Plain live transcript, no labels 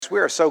we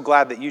are so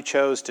glad that you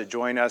chose to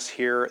join us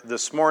here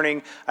this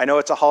morning. I know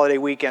it's a holiday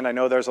weekend. I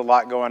know there's a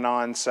lot going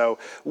on, so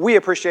we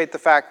appreciate the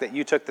fact that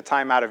you took the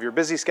time out of your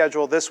busy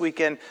schedule this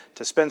weekend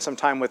to spend some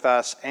time with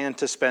us and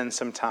to spend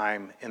some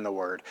time in the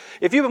Word.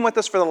 If you've been with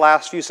us for the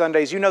last few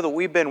Sundays, you know that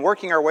we've been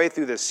working our way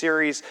through this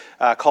series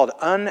called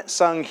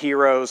Unsung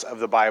Heroes of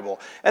the Bible.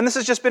 And this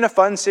has just been a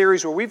fun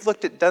series where we've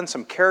done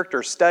some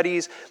character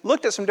studies,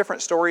 looked at some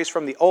different stories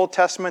from the Old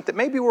Testament that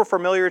maybe were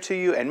familiar to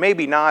you and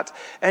maybe not,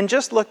 and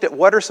just looked at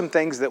what are some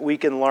things that we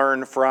can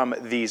learn from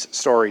these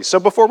stories. So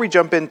before we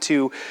jump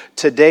into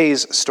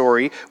today's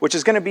story, which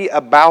is going to be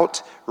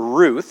about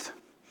Ruth,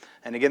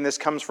 and again, this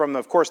comes from,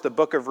 of course, the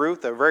book of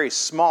Ruth, a very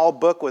small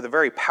book with a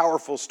very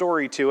powerful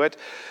story to it.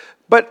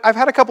 But I've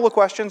had a couple of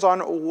questions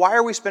on why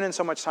are we spending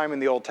so much time in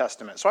the Old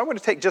Testament. So I want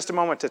to take just a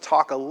moment to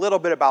talk a little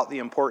bit about the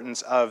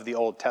importance of the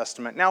Old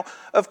Testament. Now,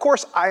 of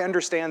course, I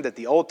understand that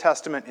the Old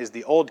Testament is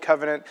the Old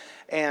Covenant,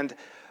 and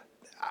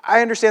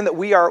I understand that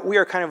we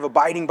are kind of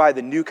abiding by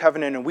the New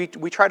Covenant, and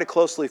we try to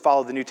closely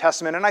follow the New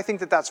Testament, and I think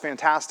that that's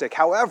fantastic.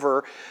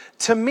 However,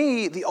 to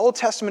me, the Old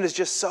Testament is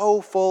just so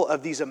full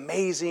of these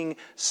amazing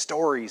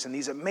stories and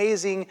these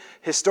amazing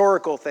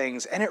historical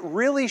things, and it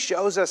really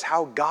shows us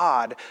how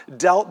God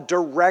dealt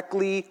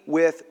directly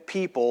with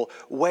people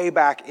way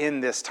back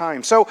in this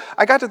time. So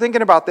I got to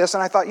thinking about this,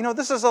 and I thought,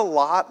 this is a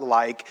lot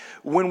like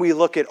when we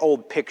look at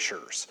old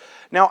pictures.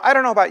 Now, I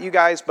don't know about you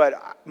guys,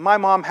 but my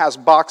mom has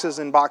boxes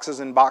and boxes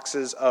and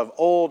boxes of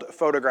old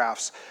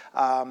photographs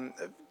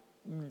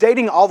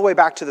dating all the way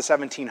back to the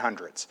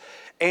 1700s.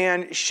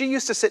 And she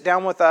used to sit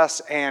down with us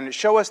and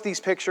show us these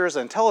pictures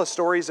and tell us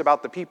stories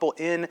about the people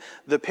in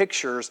the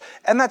pictures.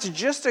 And that's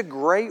just a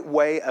great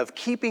way of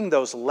keeping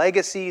those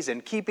legacies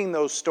and keeping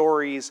those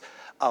stories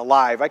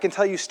alive. I can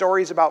tell you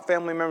stories about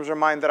family members of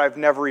mine that I've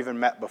never even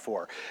met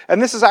before. And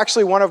this is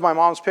actually one of my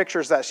mom's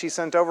pictures that she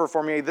sent over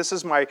for me. This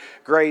is my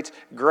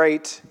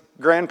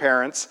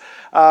great-great-grandparents.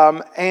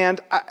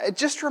 It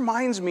just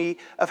reminds me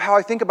of how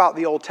I think about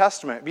the Old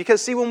Testament.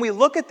 Because see, when we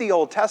look at the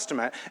Old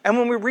Testament, and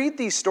when we read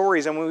these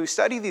stories, and when we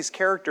study these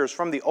characters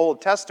from the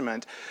Old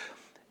Testament,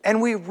 and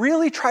we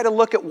really try to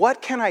look at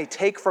what can I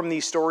take from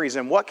these stories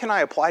and what can I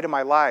apply to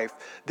my life,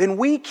 then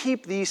we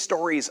keep these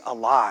stories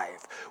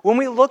alive. When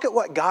we look at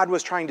what God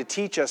was trying to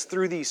teach us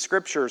through these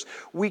scriptures,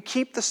 we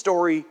keep the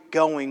story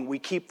going, we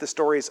keep the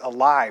stories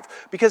alive.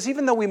 Because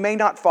even though we may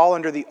not fall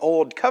under the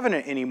old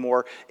covenant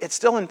anymore, it's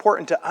still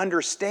important to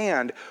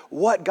understand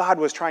what God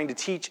was trying to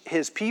teach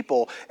his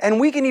people. And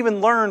we can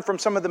even learn from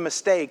some of the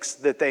mistakes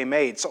that they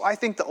made. So I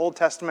think the Old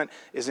Testament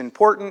is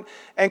important.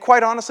 And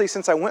quite honestly,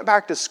 since I went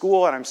back to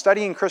school and I'm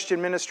studying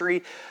Christian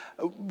ministry,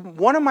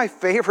 one of my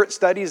favorite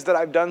studies that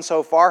I've done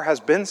so far has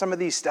been some of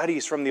these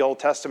studies from the Old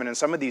Testament and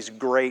some of these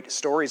great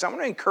stories. I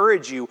want to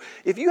encourage you,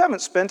 if you haven't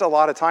spent a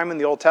lot of time in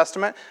the Old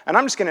Testament, and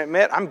I'm just going to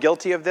admit I'm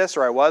guilty of this,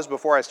 or I was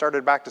before I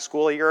started back to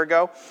school a year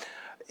ago.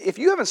 If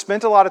you haven't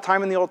spent a lot of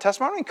time in the Old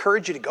Testament, I want to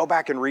encourage you to go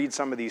back and read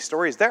some of these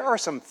stories. There are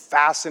some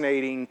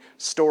fascinating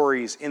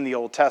stories in the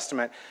Old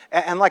Testament.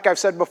 And like I've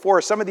said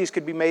before, some of these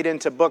could be made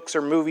into books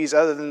or movies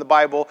other than the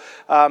Bible.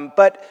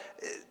 But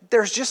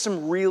there's just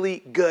some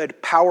really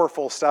good,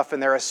 powerful stuff in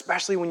there,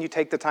 especially when you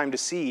take the time to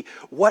see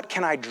what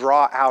can I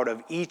draw out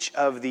of each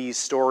of these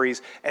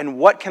stories and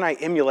what can I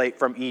emulate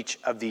from each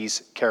of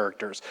these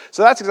characters.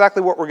 So that's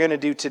exactly what we're going to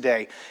do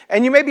today.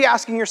 And you may be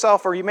asking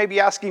yourself, or you may be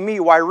asking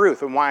me, why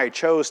Ruth and why I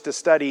chose to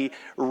study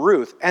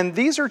Ruth. And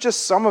these are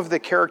just some of the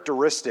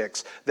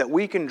characteristics that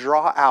we can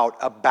draw out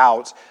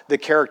about the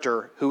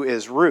character who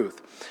is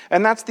Ruth.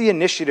 And that's the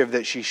initiative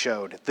that she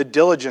showed, the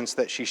diligence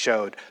that she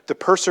showed, the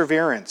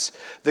perseverance,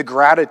 the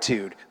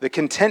gratitude, the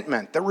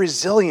contentment, the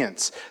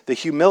resilience, the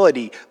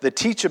humility, the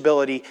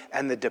teachability,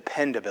 and the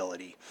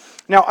dependability.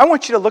 Now, I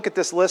want you to look at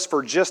this list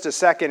for just a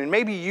second, and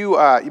maybe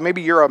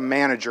you're a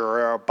manager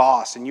or a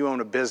boss and you own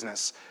a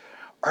business.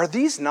 Are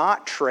these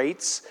not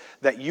traits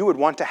that you would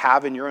want to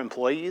have in your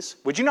employees?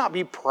 Would you not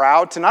be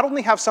proud to not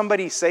only have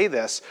somebody say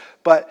this,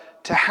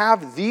 but to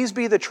have these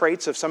be the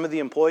traits of some of the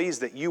employees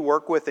that you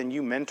work with and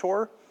you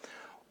mentor?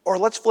 Or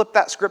let's flip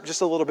that script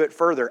just a little bit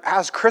further.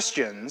 As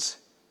Christians,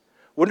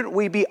 wouldn't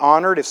we be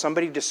honored if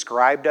somebody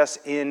described us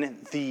in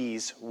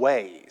these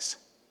ways?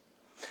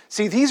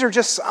 See, these are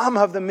just some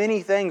of the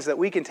many things that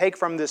we can take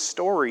from this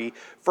story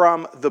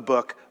from the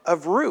book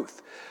of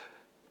Ruth.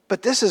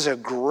 But this is a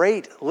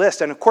great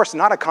list, and of course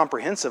not a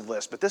comprehensive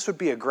list, but this would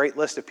be a great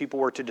list if people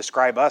were to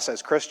describe us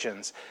as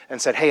Christians and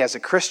said, hey, as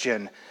a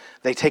Christian,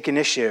 they take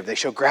initiative, they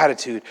show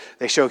gratitude,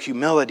 they show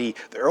humility,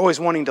 they're always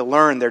wanting to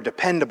learn, they're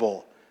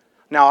dependable.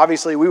 Now,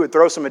 obviously, we would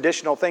throw some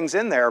additional things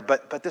in there,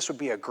 but this would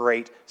be a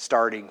great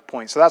starting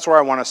point. So that's where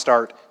I want to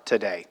start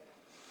today.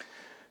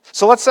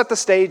 So let's set the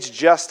stage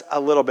just a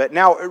little bit.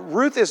 Now,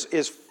 Ruth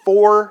is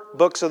 4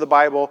 books of the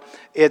Bible.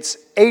 It's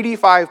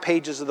 85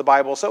 pages of the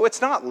Bible, so it's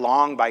not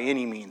long by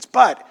any means,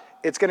 but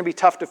it's going to be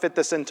tough to fit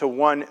this into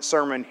one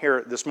sermon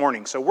here this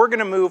morning. So we're going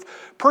to move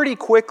pretty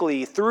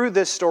quickly through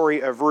this story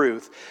of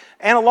Ruth.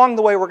 And along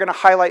the way, we're going to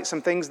highlight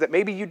some things that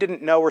maybe you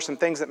didn't know or some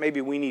things that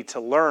maybe we need to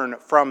learn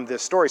from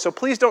this story. So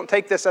please don't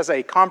take this as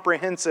a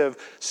comprehensive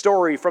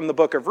story from the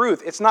book of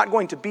Ruth. It's not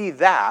going to be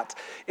that.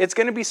 It's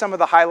going to be some of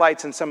the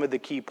highlights and some of the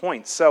key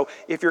points. So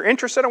if you're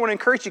interested, I want to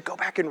encourage you, go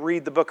back and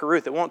read the book of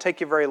Ruth. It won't take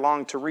you very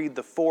long to read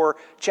the 4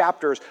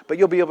 chapters, but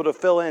you'll be able to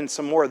fill in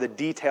some more of the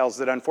details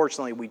that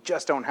unfortunately we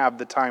just don't have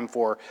the time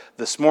for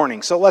this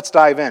morning. So let's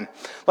dive in.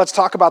 Let's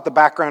talk about the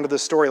background of the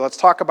story. Let's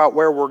talk about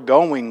where we're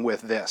going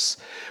with this.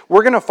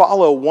 We're going to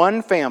follow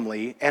one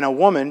family and a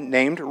woman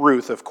named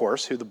Ruth, of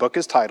course, who the book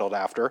is titled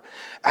after,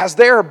 as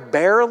they're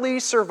barely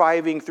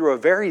surviving through a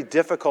very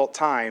difficult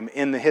time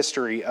in the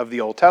history of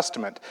the Old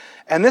Testament.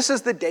 And this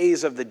is the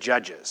days of the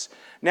Judges.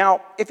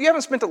 Now, if you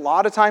haven't spent a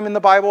lot of time in the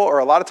Bible or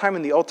a lot of time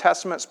in the Old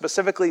Testament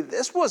specifically,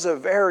 this was a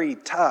very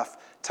tough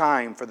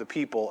time for the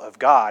people of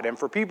God and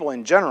for people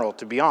in general,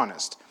 to be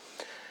honest.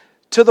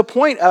 To the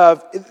point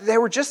of they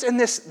were just in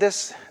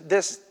this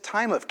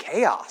time of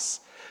chaos,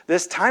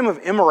 this time of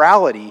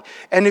immorality.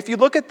 And if you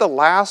look at the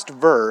last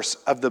verse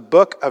of the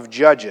book of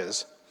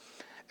Judges,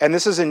 and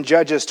this is in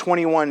Judges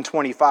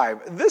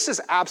 21:25, this is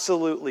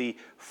absolutely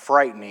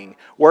frightening,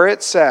 where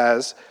it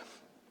says,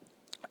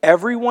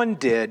 "Everyone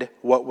did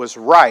what was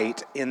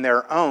right in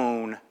their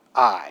own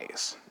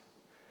eyes."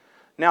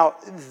 Now,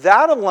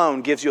 that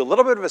alone gives you a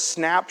little bit of a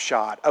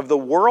snapshot of the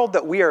world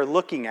that we are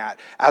looking at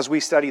as we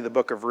study the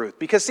book of Ruth.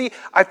 Because, see,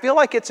 I feel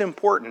like it's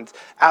important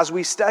as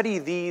we study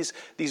these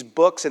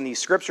books and these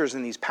scriptures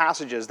and these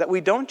passages that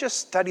we don't just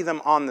study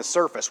them on the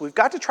surface. We've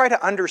got to try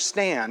to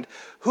understand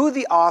who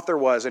the author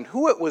was and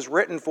who it was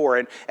written for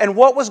and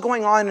what was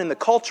going on in the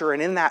culture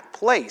and in that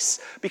place.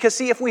 Because,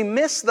 see, if we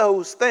miss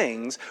those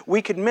things,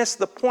 we could miss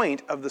the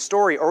point of the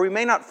story, or we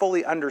may not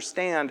fully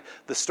understand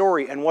the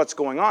story and what's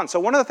going on. So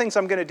one of the things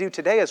I'm going to do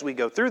today as we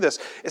go through this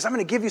is I'm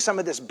going to give you some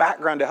of this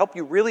background to help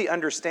you really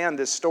understand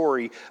this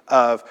story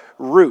of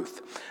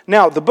Ruth.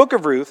 Now, the book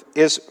of Ruth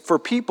is for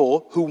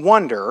people who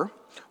wonder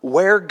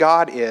where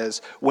God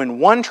is when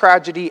one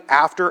tragedy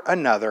after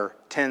another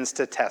tends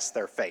to test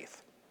their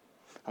faith.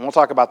 And we'll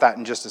talk about that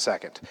in just a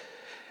second.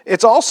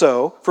 It's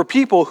also for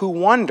people who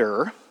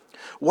wonder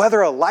whether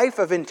a life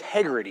of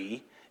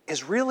integrity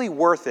is really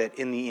worth it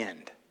in the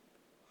end.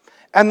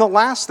 And the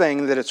last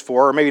thing that it's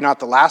for, or maybe not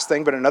the last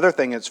thing, but another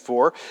thing it's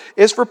for,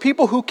 is for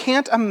people who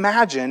can't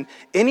imagine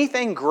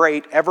anything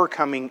great ever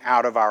coming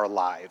out of our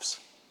lives.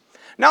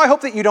 Now, I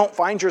hope that you don't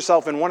find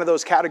yourself in one of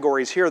those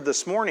categories here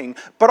this morning,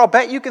 but I'll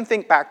bet you can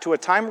think back to a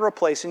time or a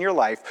place in your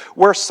life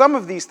where some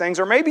of these things,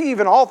 or maybe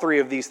even all 3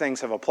 of these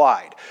things, have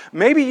applied.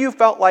 Maybe you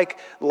felt like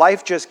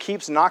life just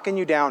keeps knocking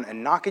you down,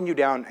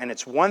 and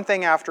it's one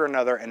thing after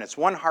another, and it's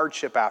one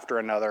hardship after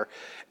another,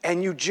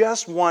 and you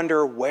just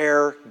wonder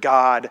where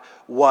God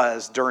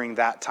was during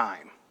that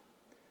time.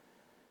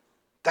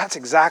 That's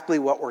exactly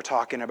what we're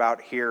talking about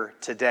here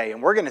today.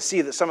 And we're going to see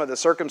that some of the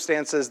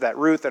circumstances that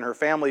Ruth and her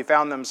family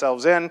found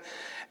themselves in,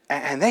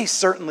 and they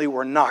certainly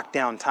were knocked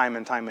down time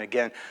and time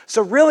again.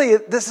 So really,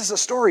 this is a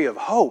story of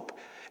hope.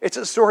 It's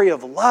a story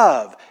of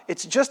love.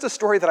 It's just a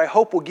story that I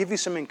hope will give you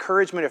some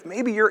encouragement if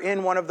maybe you're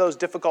in one of those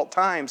difficult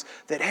times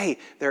that, hey,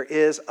 there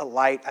is a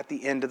light at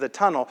the end of the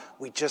tunnel.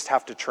 We just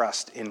have to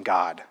trust in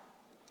God.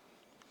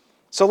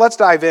 So let's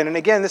dive in. And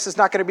again, this is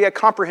not going to be a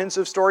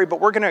comprehensive story, but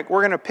we're going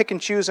to pick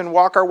and choose and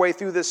walk our way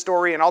through this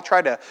story, and I'll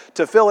try to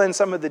fill in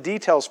some of the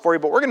details for you,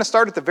 but we're going to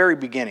start at the very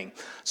beginning.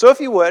 So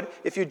if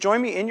you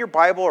join me in your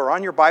Bible or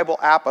on your Bible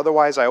app,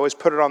 otherwise I always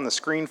put it on the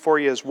screen for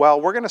you as well,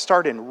 we're going to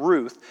start in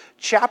Ruth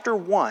chapter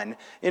 1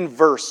 in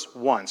verse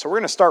 1. So we're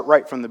going to start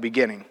right from the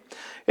beginning.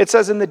 It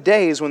says, "In the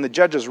days when the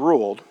judges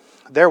ruled,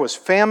 there was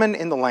famine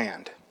in the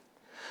land.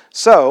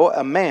 So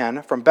a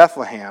man from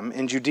Bethlehem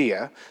in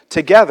Judea,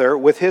 together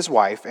with his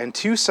wife and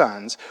 2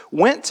 sons,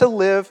 went to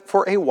live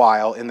for a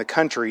while in the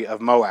country of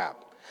Moab."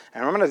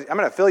 And I'm going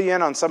to fill you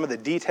in on some of the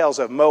details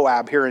of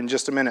Moab here in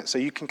just a minute so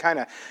you can kind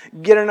of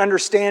get an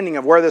understanding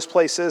of where this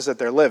place is that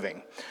they're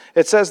living.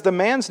 It says the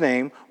man's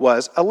name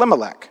was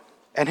Elimelech,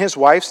 and his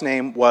wife's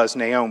name was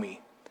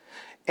Naomi.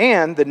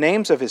 And the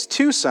names of his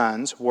 2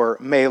 sons were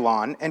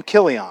Mahlon and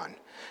Chilion,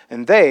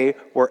 and they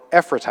were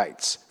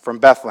Ephrathites from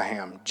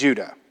Bethlehem,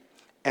 Judah.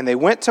 And they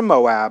went to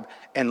Moab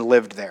and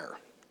lived there.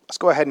 Let's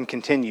go ahead and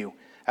continue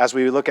as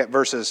we look at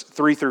verses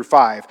 3 through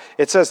 5.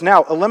 It says,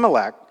 "Now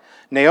Elimelech,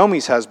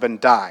 Naomi's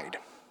husband, died,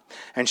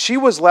 and she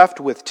was left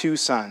with 2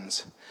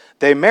 sons.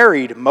 They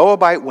married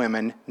Moabite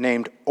women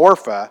named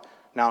Orpah."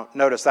 Now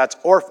notice that's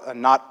Orpah,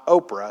 not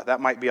Oprah. That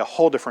might be a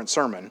whole different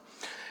sermon.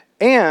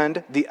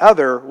 "And the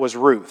other was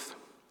Ruth."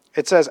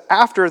 It says,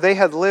 "After they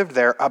had lived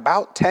there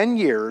about 10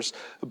 years,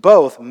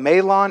 both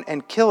Mahlon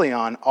and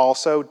Chilion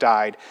also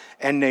died,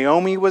 and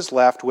Naomi was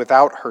left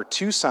without her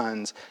 2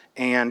 sons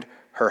and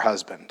her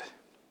husband."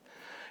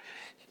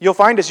 You'll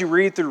find as you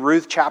read through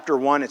Ruth chapter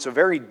 1, it's a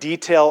very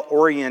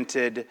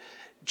detail-oriented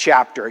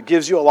chapter. It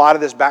gives you a lot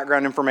of this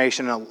background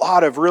information and a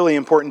lot of really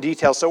important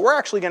details. So we're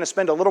actually going to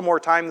spend a little more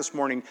time this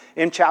morning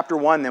in chapter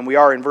 1 than we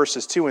are in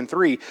verses 2 and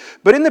 3.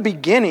 But in the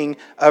beginning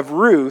of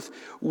Ruth,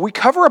 we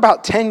cover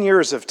about 10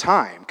 years of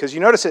time, because you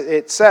notice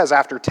it says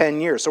after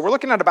 10 years. So we're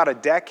looking at about a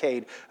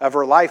decade of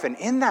her life. And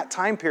in that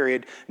time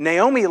period,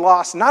 Naomi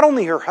lost not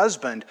only her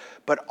husband,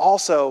 but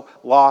also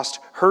lost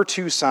her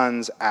 2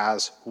 sons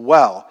as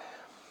well.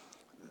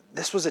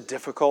 This was a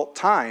difficult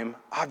time,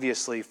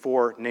 obviously,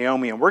 for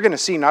Naomi. And we're going to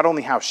see not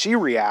only how she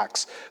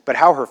reacts, but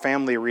how her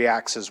family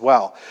reacts as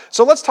well.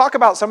 So let's talk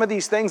about some of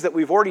these things that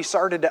we've already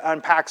started to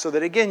unpack so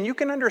that, again, you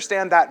can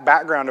understand that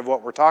background of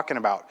what we're talking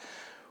about.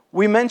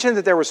 We mentioned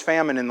that there was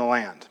famine in the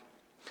land.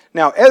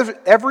 Now,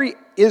 every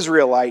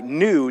Israelite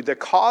knew the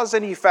cause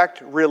and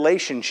effect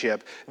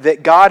relationship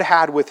that God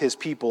had with his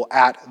people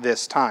at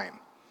this time.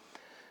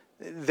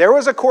 There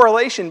was a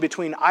correlation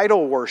between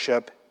idol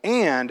worship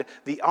and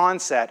the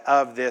onset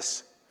of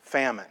this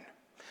famine.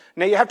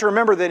 Now you have to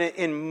remember that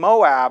in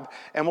Moab,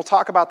 and we'll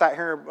talk about that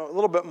here a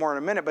little bit more in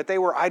a minute, but they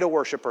were idol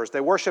worshipers.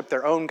 They worshiped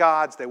their own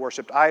gods. They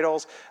worshiped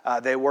idols.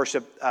 They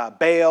worshiped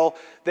Baal.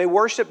 They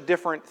worshiped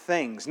different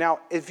things. Now,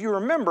 if you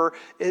remember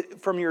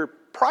from your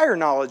prior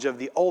knowledge of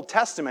the Old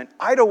Testament,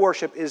 idol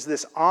worship is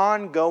this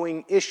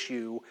ongoing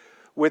issue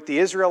with the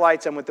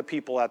Israelites and with the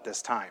people at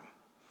this time.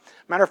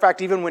 Matter of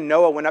fact, even when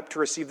Noah went up to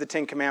receive the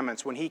 10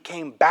 Commandments, when he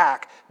came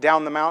back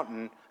down the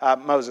mountain,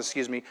 Moses,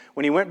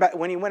 when he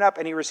went up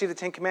and he received the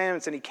 10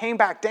 Commandments and he came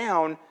back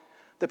down,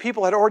 the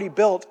people had already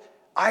built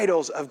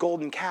idols of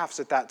golden calves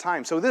at that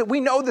time. So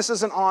we know this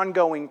is an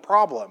ongoing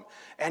problem,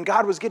 and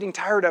God was getting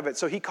tired of it,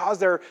 so he caused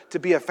there to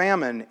be a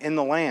famine in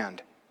the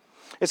land.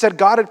 It said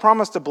God had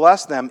promised to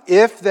bless them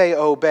if they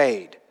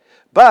obeyed.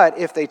 But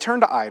if they turn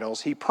to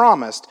idols, he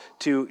promised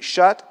to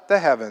shut the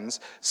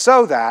heavens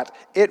so that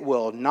it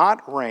will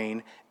not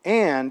rain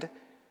and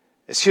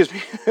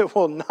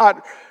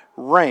the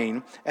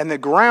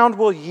ground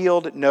will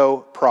yield no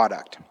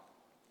product.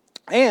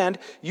 And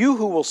you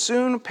who will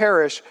soon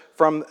perish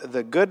from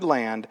the good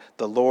land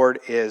the Lord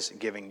is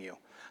giving you.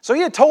 So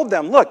he had told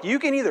them, look, you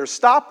can either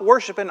stop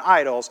worshiping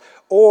idols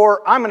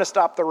or I'm going to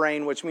stop the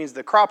rain, which means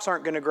the crops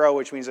aren't going to grow,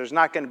 which means there's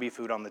not going to be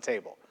food on the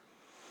table.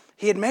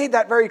 He had made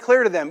that very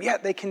clear to them,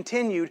 yet they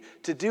continued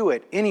to do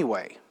it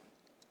anyway.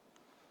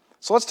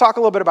 So let's talk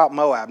a little bit about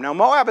Moab. Now,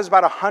 Moab is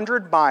about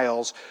 100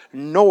 miles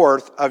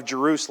north of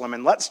Jerusalem,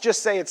 and let's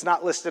just say it's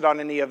not listed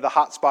on any of the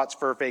hot spots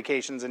for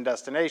vacations and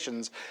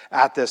destinations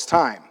at this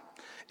time.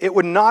 It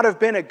would not have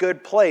been a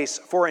good place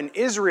for an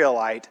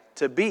Israelite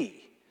to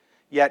be,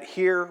 yet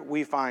here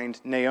we find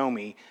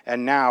Naomi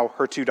and now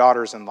her 2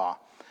 daughters-in-law.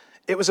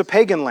 It was a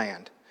pagan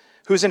land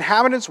whose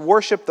inhabitants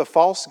worshiped the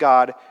false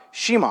god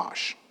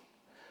Chemosh,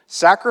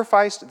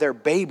 sacrificed their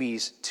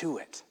babies to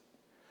it.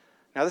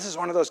 Now, this is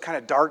one of those kind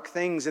of dark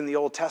things in the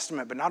Old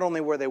Testament, but not only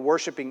were they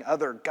worshiping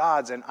other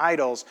gods and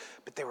idols,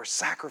 but they were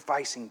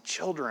sacrificing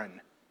children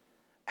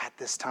at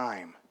this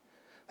time.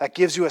 That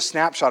gives you a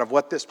snapshot of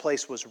what this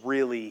place was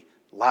really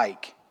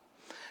like.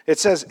 It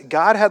says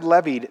God had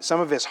levied some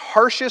of his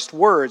harshest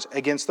words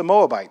against the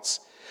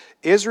Moabites.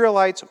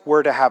 Israelites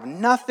were to have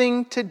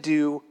nothing to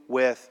do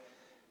with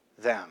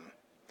them.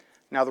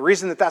 Now, the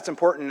reason that that's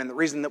important and the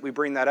reason that we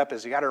bring that up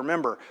is you got to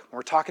remember, when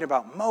we're talking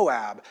about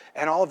Moab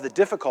and all of the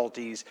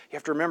difficulties, you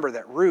have to remember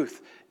that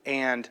Ruth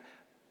and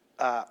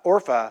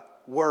Orpah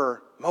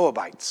were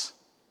Moabites.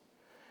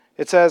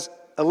 It says,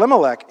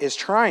 Elimelech is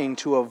trying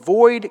to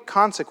avoid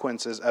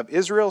consequences of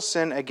Israel's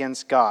sin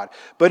against God,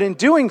 but in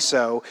doing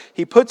so,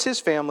 he puts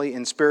his family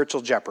in spiritual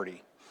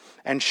jeopardy.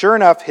 And sure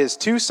enough, his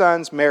 2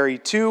 sons marry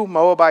 2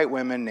 Moabite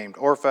women named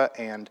Orpah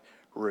and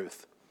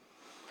Ruth.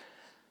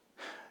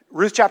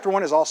 Ruth chapter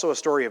 1 is also a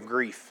story of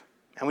grief.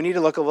 And we need to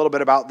look a little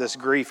bit about this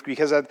grief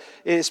because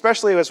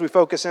especially as we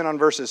focus in on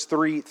verses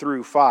 3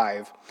 through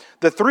 5,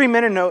 the 3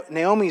 men in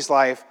Naomi's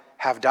life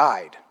have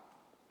died.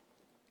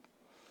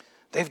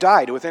 They've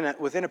died.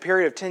 Within a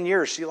period of 10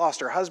 years, she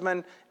lost her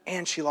husband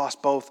and she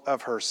lost both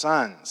of her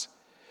sons.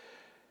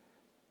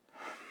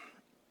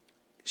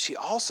 She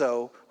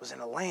also was in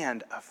a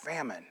land of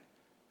famine.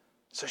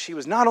 So she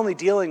was not only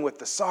dealing with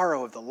the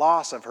sorrow of the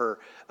loss of her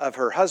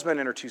husband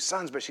and her 2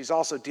 sons, but she's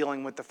also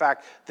dealing with the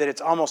fact that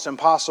it's almost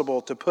impossible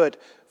to put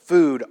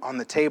food on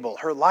the table.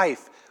 Her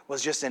life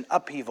was just in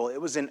upheaval. It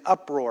was in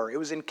uproar. It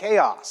was in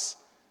chaos.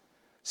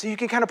 So you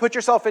can kind of put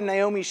yourself in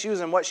Naomi's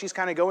shoes and what she's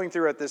kind of going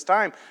through at this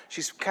time.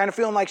 She's kind of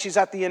feeling like she's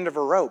at the end of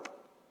her rope.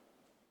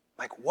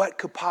 Like, what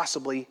could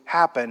possibly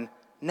happen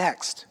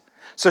next?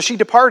 So she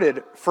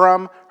departed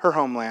from her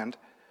homeland,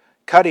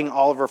 cutting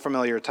all of her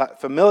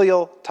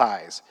familial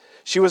ties.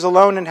 She was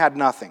alone and had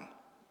nothing.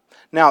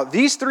 Now,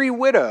 these 3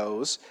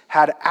 widows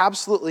had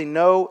absolutely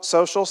no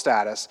social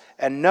status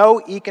and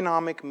no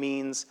economic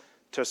means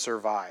to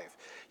survive.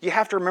 You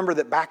have to remember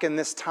that back in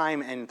this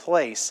time and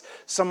place,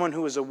 someone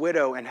who was a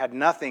widow and had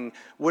nothing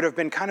would have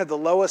been kind of the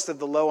lowest of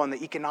the low on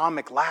the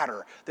economic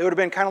ladder. They would have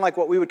been kind of like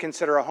what we would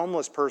consider a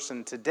homeless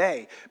person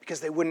today because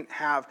they wouldn't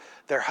have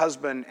their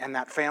husband and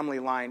that family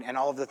line and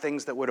all of the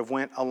things that would have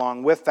went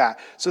along with that.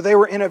 So they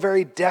were in a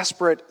very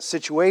desperate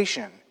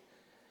situation.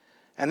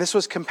 And this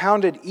was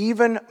compounded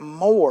even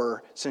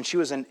more since she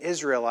was an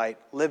Israelite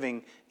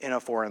living in a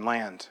foreign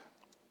land.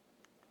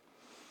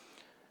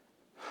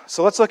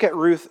 So let's look at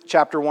Ruth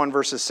chapter 1,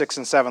 verses 6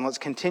 and 7. Let's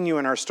continue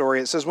in our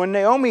story. It says, when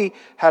Naomi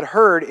had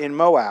heard in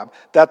Moab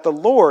that the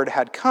Lord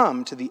had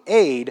come to the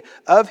aid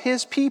of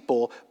his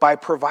people by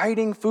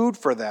providing food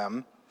for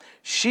them,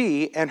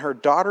 she and her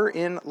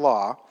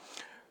daughter-in-law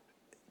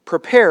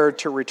prepared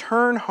to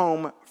return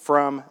home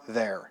from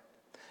there.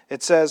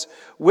 It says,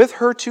 with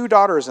her 2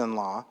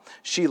 daughters-in-law,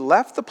 she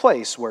left the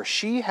place where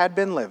she had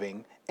been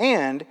living,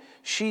 and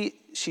she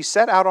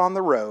set out on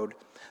the road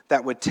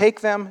that would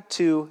take them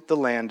to the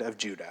land of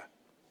Judah.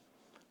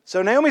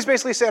 So Naomi's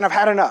basically saying, I've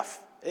had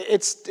enough.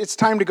 It's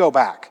time to go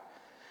back.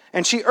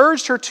 And she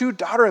urged her 2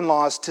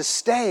 daughter-in-laws to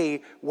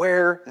stay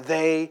where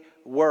they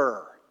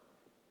were,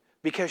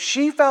 because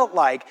she felt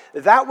like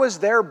that was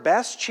their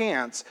best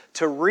chance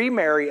to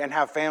remarry and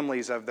have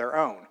families of their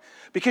own.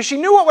 Because she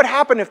knew what would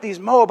happen if these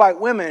Moabite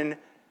women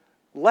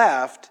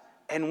left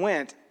and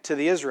went to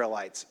the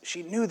Israelites.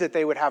 She knew that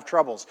they would have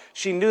troubles.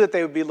 She knew that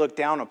they would be looked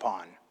down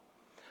upon.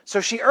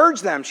 So she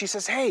urged them. She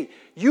says, hey,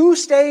 you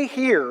stay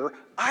here.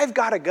 I've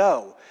got to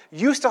go.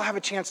 You still have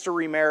a chance to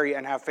remarry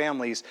and have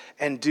families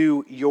and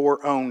do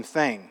your own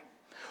thing.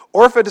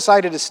 Orpah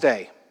decided to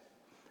stay.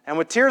 And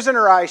with tears in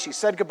her eyes, she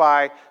said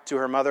goodbye to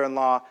her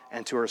mother-in-law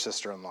and to her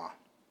sister-in-law.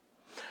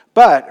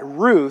 But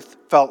Ruth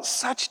felt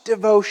such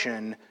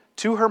devotion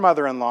to her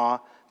mother-in-law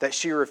that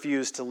she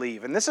refused to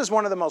leave. And this is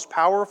one of the most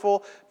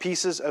powerful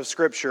pieces of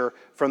scripture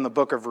from the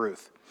book of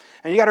Ruth.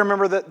 And you got to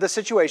remember the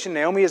situation.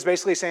 Naomi is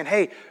basically saying,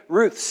 hey,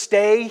 Ruth,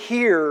 stay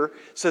here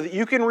so that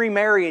you can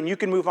remarry and you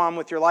can move on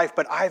with your life,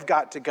 but I've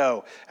got to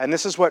go. And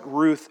this is what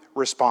Ruth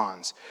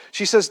responds.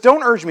 She says,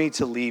 don't urge me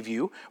to leave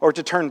you or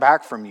to turn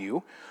back from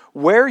you.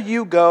 Where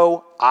you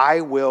go,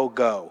 I will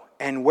go.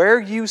 And where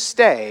you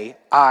stay,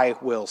 I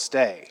will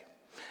stay.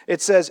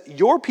 It says,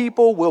 your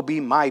people will be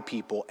my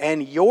people,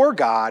 and your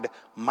God,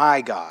 my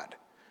God.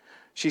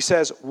 She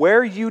says,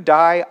 where you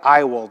die,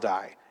 I will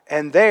die,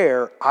 and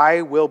there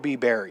I will be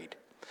buried.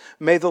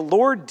 May the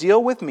Lord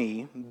deal with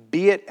me,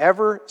 be it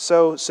ever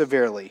so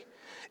severely,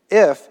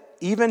 if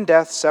even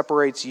death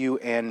separates you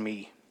and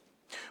me.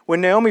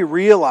 When Naomi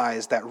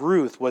realized that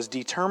Ruth was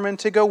determined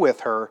to go with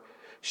her,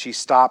 she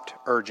stopped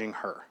urging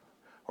her.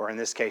 Or in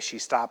this case, she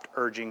stopped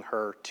urging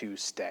her to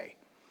stay.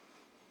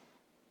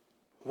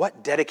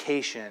 What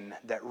dedication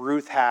that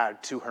Ruth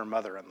had to her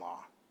mother-in-law.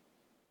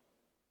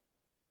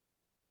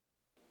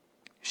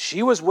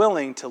 She was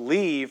willing to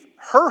leave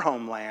her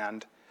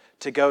homeland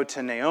to go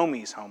to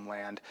Naomi's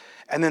homeland.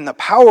 And then the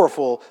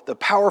powerful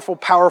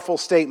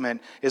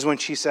statement is when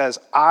she says,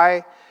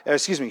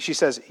 she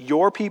says,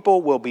 your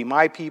people will be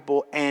my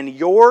people, and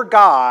your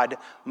God,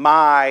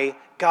 my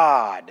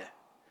God.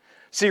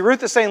 See,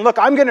 Ruth is saying, look,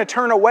 I'm going to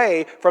turn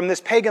away from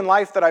this pagan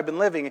life that I've been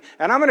living,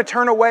 and I'm going to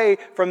turn away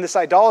from this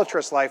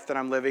idolatrous life that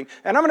I'm living,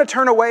 and I'm going to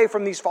turn away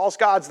from these false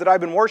gods that I've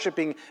been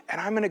worshiping,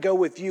 and I'm going to go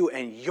with you,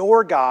 and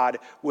your God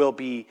will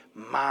be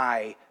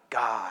my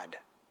God.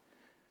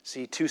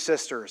 See, 2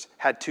 sisters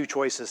had 2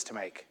 choices to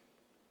make.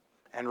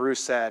 And Ruth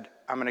said,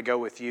 I'm going to go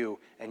with you,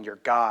 and your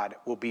God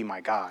will be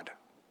my God.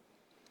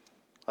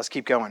 Let's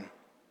keep going.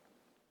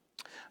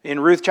 In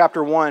Ruth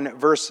chapter 1,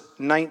 verse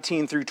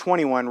 19 through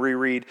 21, we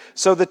read,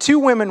 so the 2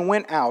 women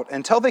went out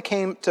until they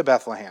came to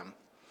Bethlehem.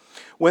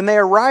 When they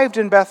arrived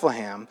in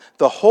Bethlehem,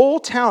 the whole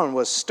town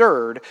was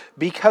stirred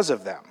because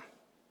of them.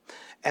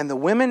 And the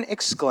women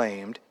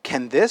exclaimed,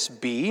 can this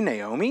be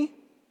Naomi?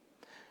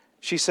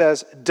 She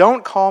says,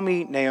 don't call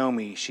me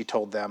Naomi, she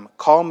told them.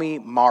 Call me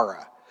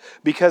Mara,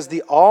 because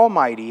the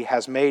Almighty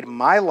has made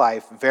my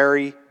life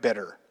very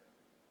bitter.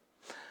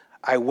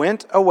 I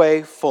went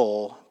away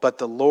full, but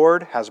the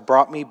Lord has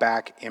brought me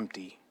back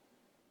empty.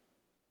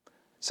 It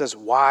says,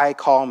 why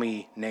call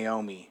me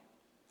Naomi?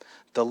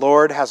 The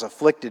Lord has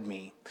afflicted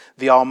me.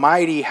 The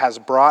Almighty has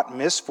brought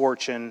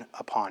misfortune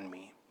upon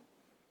me.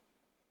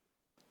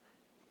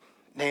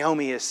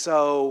 Naomi is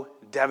so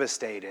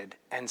devastated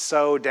and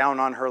so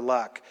down on her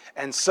luck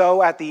and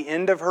so at the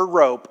end of her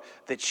rope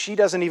that she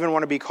doesn't even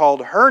want to be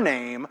called her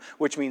name,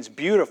 which means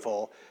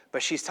beautiful,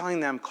 but she's telling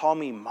them, call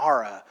me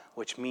Mara,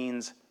 which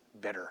means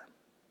bitter.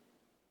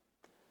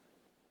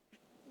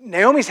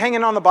 Naomi's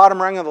hanging on the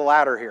bottom rung of the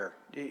ladder here.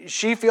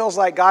 She feels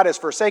like God has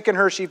forsaken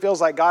her. She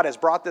feels like God has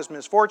brought this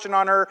misfortune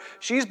on her.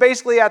 She's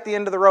basically at the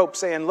end of the rope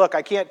saying, look,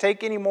 I can't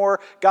take any more.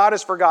 God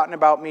has forgotten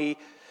about me.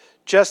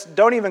 Just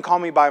don't even call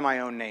me by my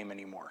own name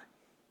anymore.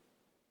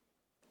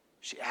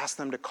 She asked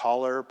them to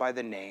call her by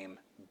the name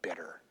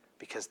bitter,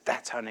 because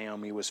that's how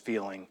Naomi was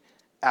feeling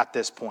at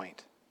this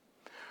point.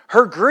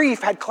 Her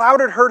grief had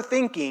clouded her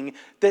thinking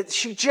that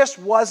she just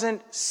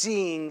wasn't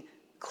seeing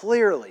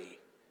clearly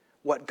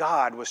what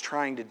God was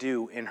trying to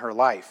do in her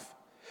life.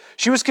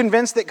 She was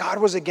convinced that God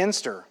was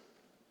against her.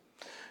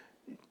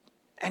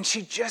 And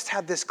she just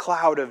had this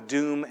cloud of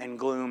doom and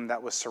gloom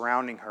that was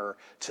surrounding her,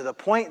 to the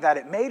point that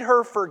it made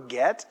her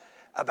forget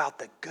about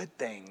the good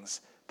things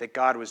that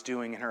God was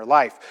doing in her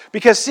life.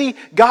 Because see,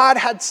 God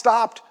had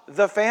stopped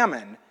the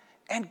famine,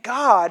 And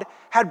God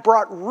had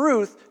brought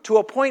Ruth to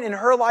a point in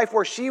her life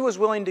where she was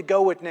willing to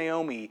go with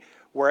Naomi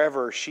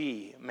wherever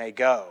she may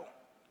go.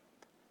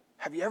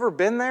 Have you ever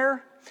been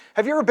there?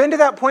 Have you ever been to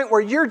that point where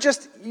you're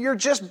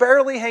just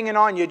barely hanging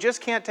on, you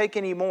just can't take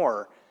any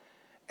more,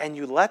 and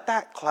you let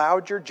that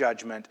cloud your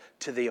judgment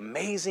to the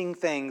amazing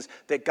things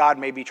that God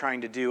may be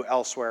trying to do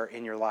elsewhere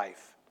in your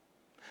life?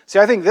 See,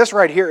 I think this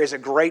right here is a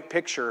great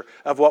picture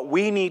of what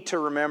we need to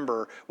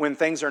remember when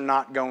things are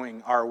not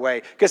going our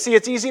way. Because see,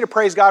 it's easy to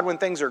praise God when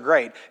things are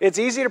great. It's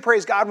easy to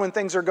praise God when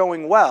things are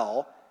going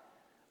well.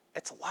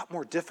 It's a lot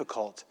more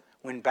difficult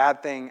when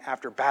bad thing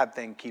after bad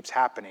thing keeps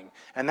happening.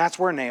 And that's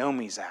where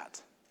Naomi's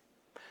at.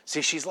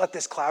 See, she's let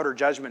this cloud her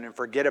judgment and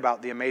forget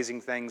about the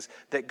amazing things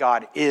that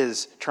God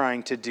is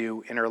trying to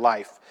do in her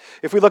life.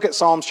 If we look at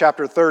Psalms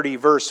chapter 30,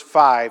 verse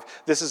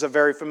 5, this is a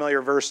very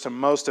familiar verse to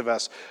most of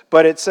us,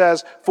 but it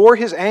says, "For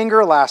his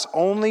anger lasts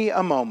only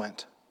a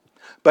moment,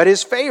 but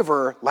his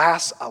favor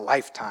lasts a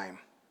lifetime."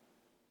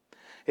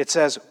 It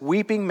says,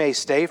 "Weeping may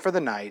stay for the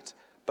night,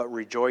 but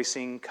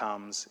rejoicing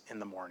comes in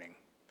the morning."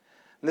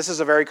 And this is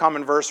a very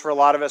common verse for a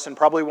lot of us, and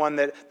probably one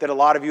that a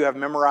lot of you have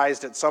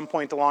memorized at some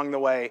point along the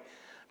way.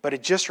 But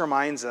it just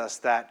reminds us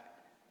that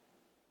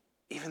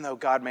even though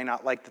God may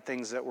not like the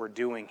things that we're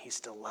doing, he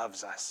still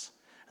loves us.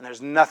 And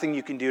there's nothing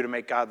you can do to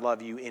make God love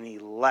you any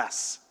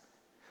less.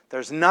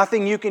 There's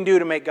nothing you can do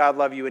to make God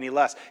love you any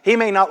less. He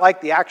may not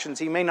like the actions,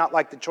 he may not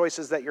like the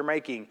choices that you're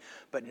making,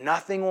 but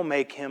nothing will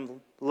make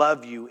him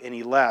love you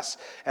any less.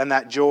 And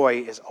that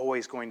joy is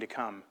always going to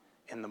come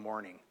in the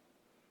morning.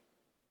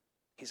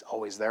 He's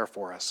always there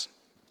for us.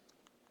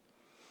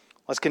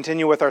 Let's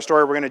continue with our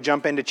story. We're going to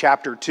jump into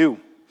chapter 2.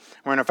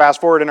 We're going to fast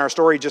forward in our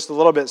story just a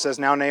little bit. It says,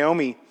 "Now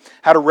Naomi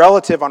had a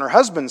relative on her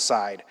husband's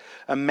side,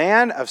 a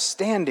man of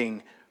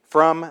standing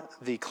from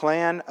the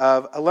clan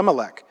of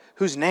Elimelech,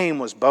 whose name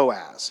was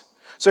Boaz."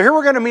 So here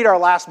we're going to meet our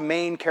last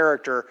main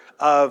character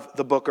of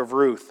the book of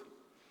Ruth.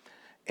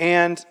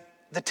 And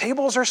the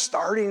tables are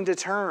starting to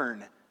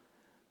turn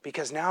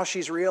because now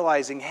she's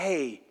realizing,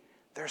 hey,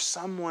 there's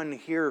someone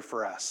here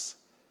for us.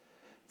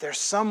 There's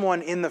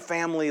someone in the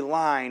family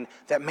line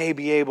that may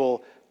be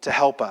able to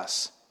help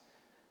us.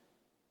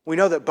 We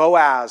know that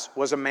Boaz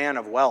was a man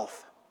of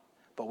wealth,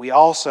 but we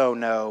also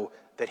know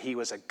that he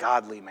was a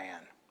godly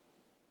man.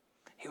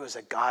 He was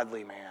a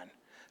godly man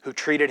who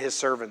treated his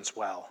servants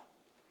well,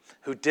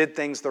 who did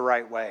things the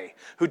right way,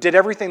 who did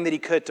everything that he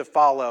could to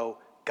follow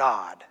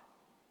God.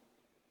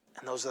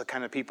 And those are the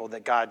kind of people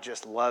that God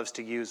just loves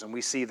to use, and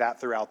we see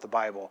that throughout the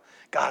Bible.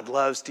 God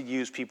loves to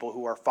use people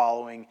who are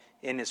following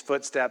in his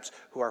footsteps,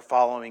 who are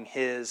following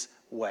his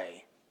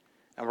way.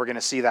 And we're going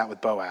to see that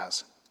with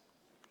Boaz.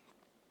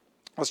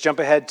 Let's jump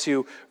ahead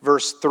to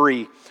verse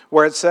 3,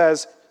 where it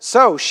says,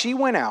 "So she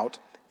went out,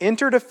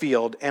 entered a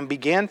field, and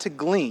began to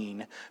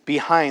glean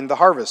behind the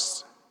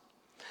harvests."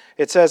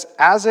 It says,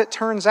 "As it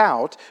turns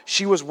out,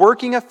 she was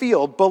working a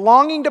field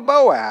belonging to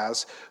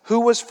Boaz, who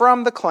was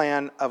from the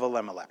clan of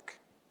Elimelech."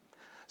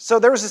 So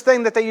there was this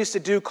thing that they used to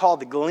do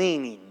called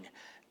gleaning.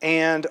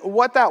 And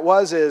what that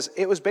was is,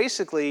 it was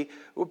basically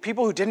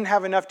people who didn't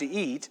have enough to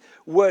eat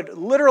would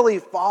literally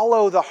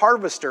follow the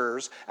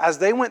harvesters as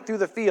they went through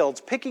the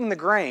fields picking the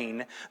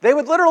grain. They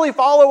would literally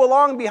follow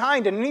along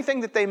behind, and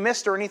anything that they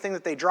missed or anything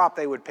that they dropped,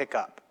 they would pick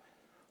up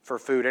for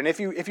food. And if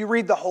you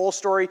read the whole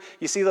story,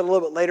 you see that a little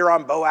bit later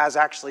on, Boaz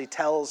actually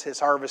tells his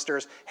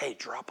harvesters, hey,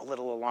 drop a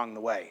little along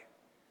the way,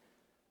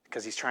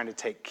 because he's trying to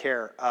take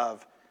care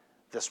of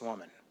this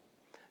woman.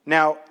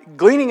 Now,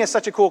 gleaning is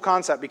such a cool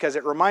concept because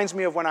it reminds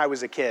me of when I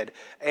was a kid.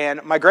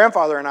 And my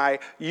grandfather and I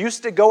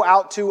used to go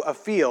out to a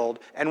field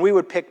and we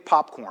would pick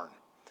popcorn.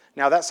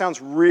 Now, that sounds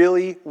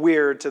really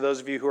weird to those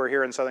of you who are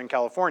here in Southern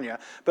California.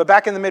 But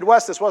back in the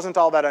Midwest, this wasn't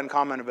all that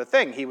uncommon of a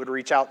thing. He would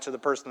reach out to the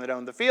person that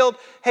owned the field.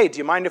 Hey, do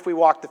you mind if we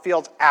walk the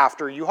fields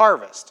after you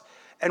harvest?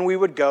 And we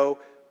would go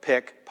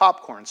pick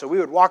popcorn. So we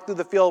would walk through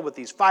the field with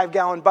these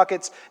 5-gallon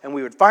buckets, and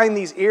we would find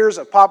these ears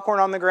of popcorn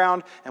on the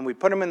ground, and we'd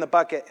put them in the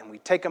bucket, and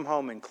we'd take them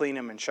home and clean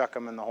them and shuck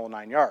them in the whole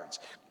 9 yards.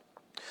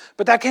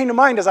 But that came to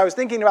mind as I was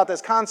thinking about this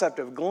concept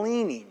of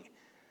gleaning.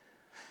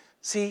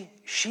 See,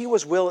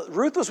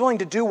 Ruth was willing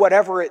to do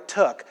whatever it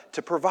took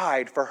to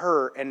provide for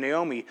her and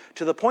Naomi,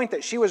 to the point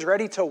that she was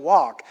ready to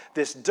walk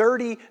this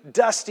dirty,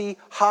 dusty,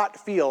 hot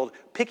field,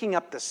 picking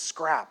up the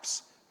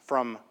scraps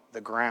from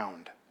the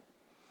ground.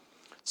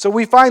 So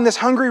we find this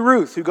hungry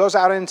Ruth who goes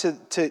out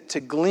to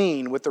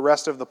glean with the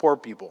rest of the poor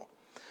people.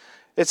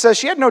 It says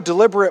she had no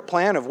deliberate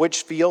plan of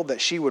which field that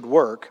she would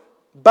work,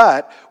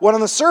 but what on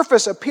the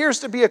surface appears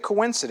to be a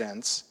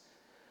coincidence,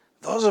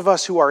 those of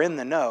us who are in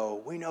the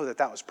know, we know that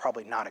that was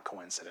probably not a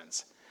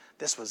coincidence.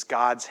 This was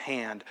God's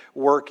hand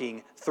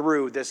working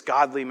through this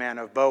godly man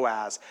of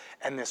Boaz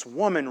and this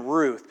woman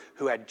Ruth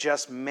who had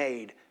just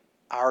made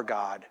our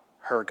God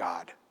her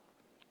God.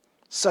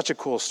 Such a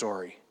cool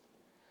story.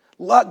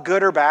 Luck,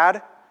 good or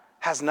bad,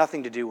 has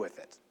nothing to do with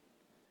it.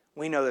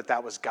 We know that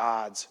that was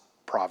God's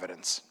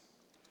providence.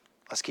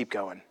 Let's keep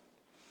going.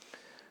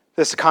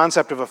 This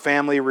concept of a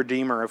family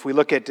redeemer, if we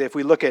look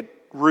at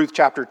Ruth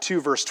chapter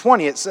 2, verse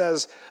 20, it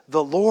says,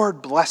 "The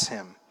Lord bless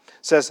him,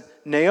 says,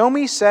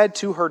 Naomi said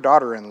to her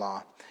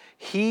daughter-in-law,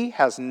 "He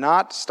has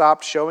not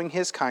stopped showing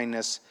his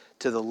kindness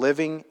to the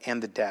living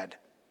and the dead."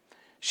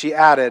 She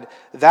added,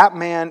 "That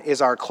man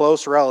is our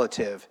close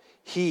relative.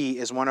 He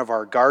is one of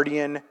our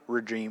guardian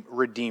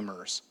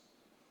redeemers."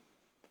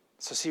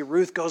 So see,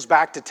 Ruth goes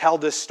back to tell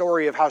this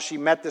story of how she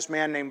met this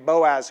man named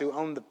Boaz who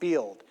owned the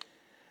field.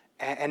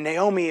 And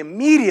Naomi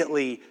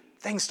immediately,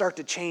 things start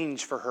to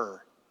change for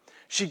her.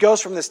 She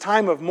goes from this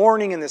time of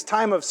mourning and this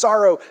time of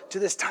sorrow to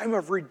this time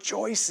of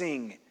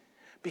rejoicing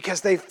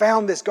because they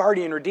found this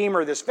guardian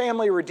redeemer, this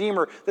family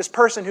redeemer, this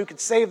person who could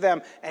save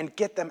them and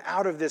get them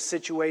out of this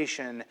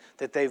situation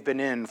that they've been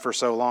in for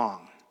so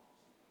long.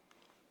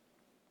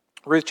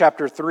 Ruth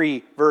chapter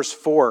 3, verse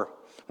 4.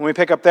 When we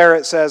pick up there,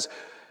 it says,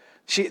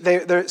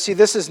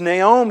 this is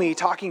Naomi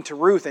talking to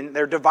Ruth, and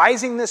they're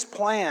devising this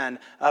plan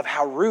of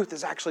how Ruth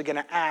is actually going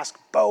to ask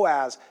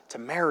Boaz to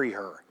marry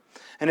her.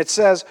 And it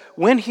says,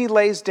 when he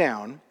lays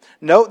down,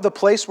 note the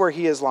place where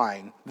he is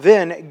lying.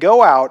 Then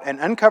go out and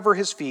uncover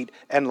his feet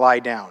and lie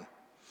down.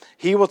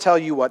 He will tell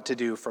you what to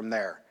do from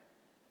there.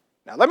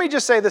 Now, let me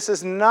just say this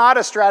is not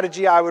a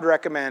strategy I would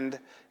recommend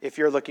if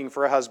you're looking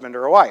for a husband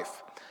or a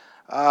wife.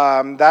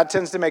 That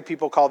tends to make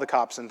people call the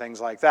cops and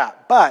things like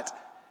that. But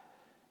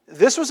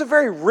this was a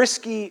very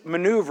risky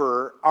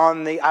maneuver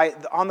on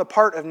the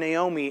part of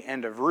Naomi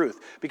and of Ruth,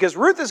 because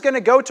Ruth is going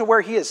to go to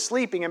where he is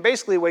sleeping and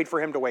basically wait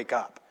for him to wake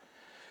up.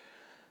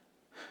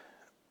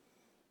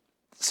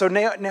 So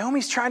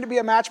Naomi's trying to be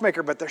a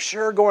matchmaker, but they're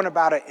sure going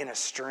about it in a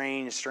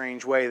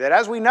strange way that,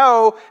 as we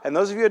know, and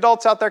those of you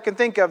adults out there can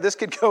think of, this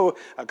could go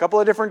a couple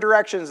of different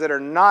directions that are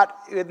not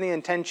in the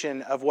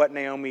intention of what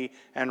Naomi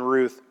and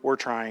Ruth were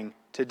trying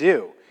to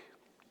do.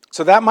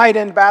 So that might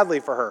end badly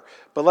for her.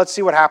 But let's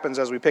see what happens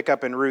as we pick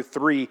up in Ruth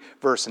 3,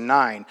 verse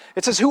 9.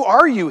 It says, "Who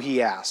are you?"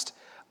 he asked.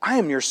 "I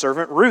am your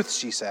servant Ruth,"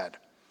 she said.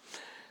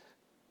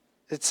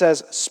 It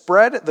says,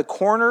 "Spread the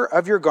corner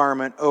of your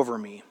garment over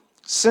me,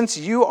 since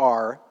you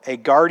are a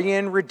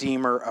guardian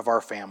redeemer of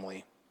our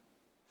family."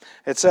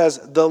 It says,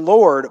 "The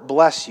Lord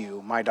bless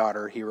you, my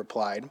daughter," he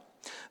replied.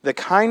 "The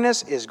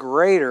kindness is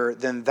greater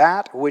than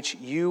that which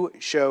you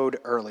showed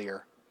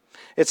earlier."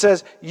 It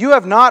says, "You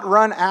have not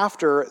run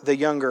after the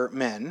younger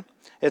men."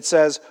 It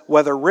says,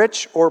 "Whether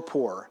rich or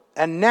poor.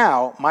 And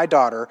now, my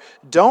daughter,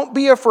 don't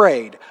be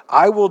afraid.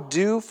 I will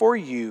do for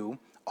you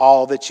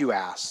all that you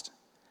asked.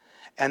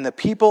 And the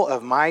people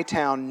of my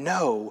town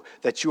know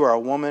that you are a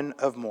woman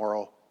of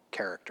moral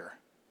character."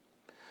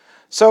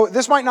 So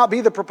this might not be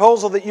the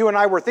proposal that you and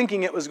I were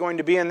thinking it was going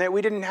to be, and that we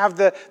didn't have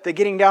the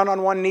getting down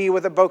on one knee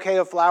with a bouquet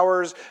of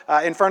flowers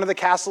in front of the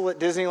castle at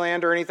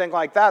Disneyland or anything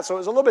like that. So it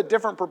was a little bit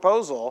different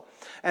proposal,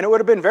 and it would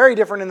have been very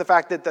different in the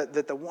fact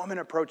that the woman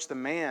approached the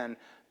man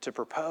to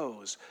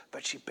propose,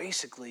 but she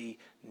basically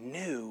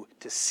knew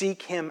to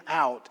seek him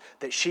out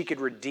that she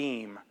could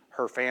redeem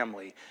her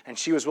family, and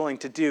she was willing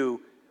to do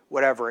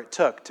whatever it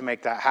took to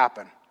make that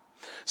happen.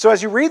 So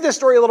as you read this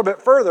story a little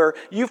bit further,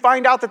 you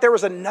find out that there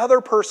was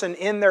another person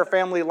in their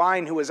family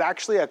line who was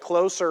actually a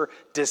closer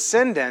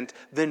descendant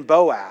than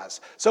Boaz.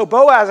 So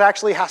Boaz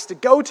actually has to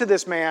go to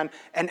this man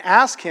and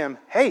ask him,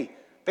 hey,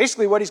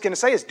 basically what he's going to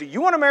say is, do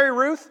you want to marry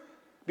Ruth?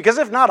 Because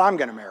if not, I'm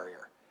going to marry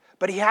her.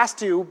 But he has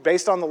to,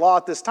 based on the law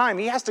at this time,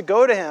 he has to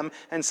go to him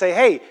and say,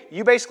 hey,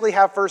 you basically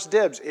have first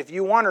dibs. If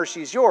you want her,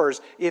 she's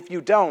yours. If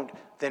you don't,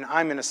 then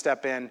I'm going to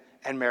step in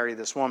and marry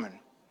this woman.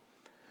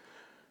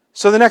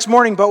 So the next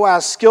morning,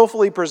 Boaz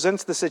skillfully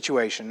presents the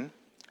situation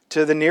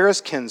to the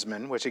nearest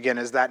kinsman, which again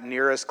is that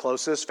nearest,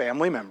 closest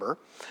family member.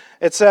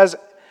 It says,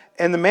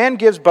 and the man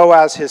gives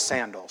Boaz his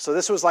sandal. So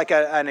this was like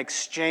an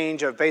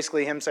exchange of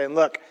basically him saying,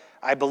 look,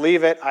 I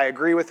believe it, I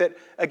agree with it.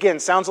 Again,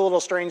 sounds a little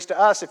strange to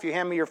us. If you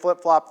hand me your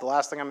flip-flop, the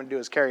last thing I'm going to do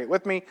is carry it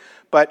with me.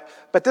 But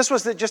this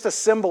was just a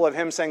symbol of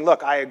him saying,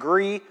 look, I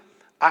agree.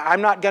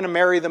 I'm not going to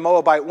marry the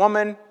Moabite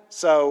woman,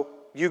 so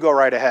you go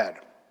right ahead.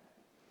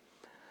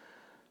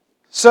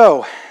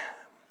 So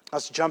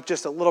let's jump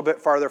just a little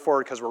bit farther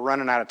forward because we're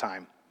running out of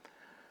time.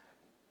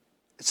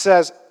 It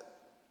says,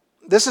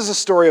 this is a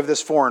story of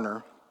this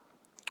foreigner,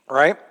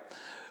 right,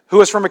 who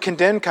was from a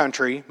condemned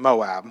country,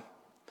 Moab,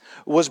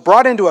 was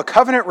brought into a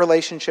covenant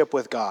relationship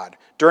with God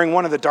during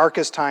one of the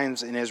darkest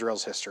times in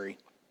Israel's history.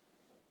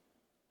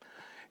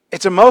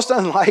 It's a most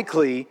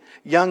unlikely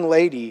young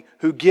lady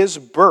who gives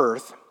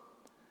birth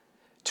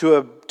to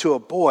a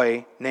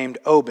boy named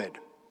Obed,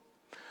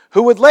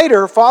 who would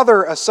later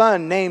father a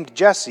son named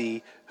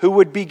Jesse, who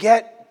would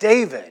beget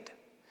David.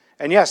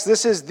 And yes,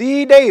 this is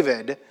the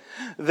David,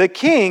 the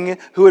king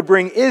who would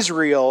bring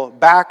Israel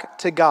back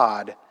to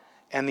God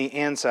and the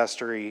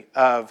ancestry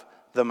of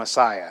the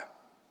Messiah.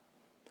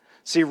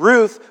 See,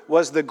 Ruth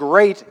was the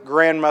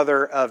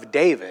great-grandmother of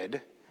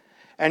David,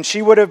 and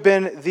she would have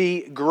been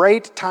the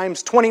great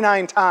times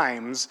 29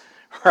 times,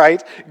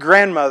 right,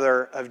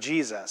 grandmother of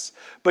Jesus.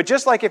 But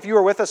just like if you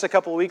were with us a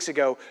couple of weeks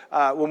ago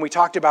when we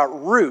talked about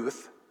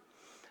Ruth,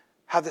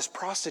 how this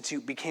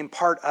prostitute became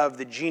part of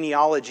the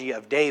genealogy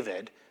of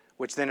David,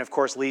 which then, of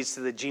course, leads to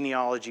the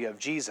genealogy of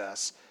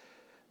Jesus.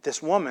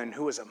 this woman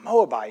who was a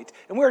Moabite,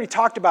 and we already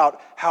talked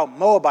about how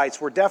Moabites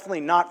were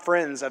definitely not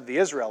friends of the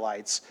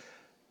Israelites,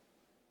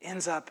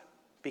 ends up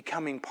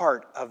becoming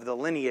part of the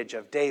lineage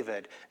of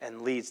David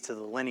and leads to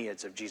the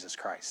lineage of Jesus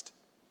Christ.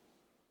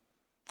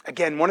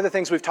 Again, one of the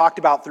things we've talked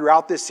about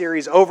throughout this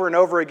series over and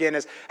over again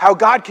is how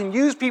God can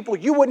use people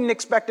you wouldn't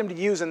expect him to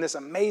use in this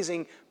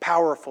amazing,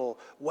 powerful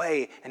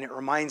way. And it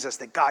reminds us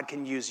that God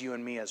can use you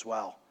and me as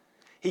well.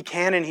 He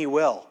can and he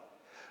will.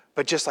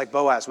 But just like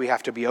Boaz, we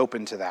have to be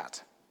open to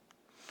that.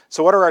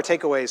 So what are our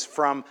takeaways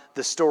from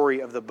the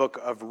story of the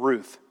book of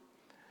Ruth?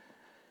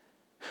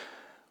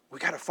 We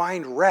got to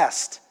find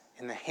rest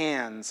in the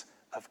hands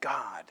of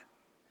God.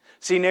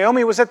 See,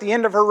 Naomi was at the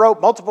end of her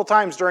rope multiple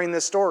times during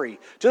this story,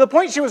 to the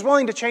point she was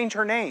willing to change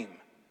her name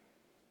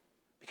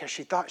because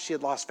she thought she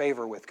had lost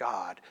favor with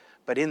God.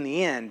 But in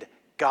the end,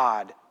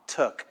 God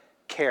took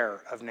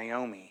care of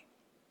Naomi.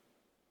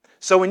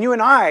 So when you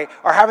and I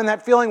are having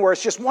that feeling where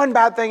it's just one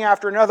bad thing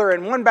after another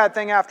and one bad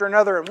thing after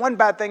another and one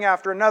bad thing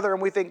after another,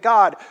 and we think,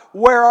 God,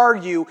 where are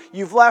you?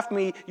 You've left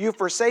me, you've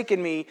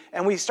forsaken me,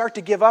 and we start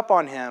to give up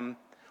on him,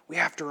 we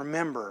have to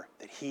remember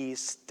that he's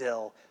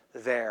still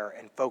there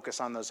and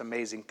focus on those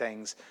amazing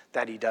things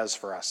that he does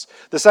for us.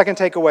 The second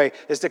takeaway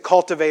is to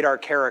cultivate our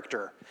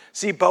character.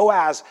 See,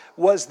 Boaz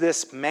was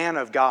this man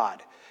of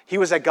God. He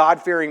was a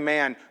God-fearing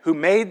man who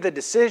made the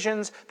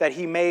decisions that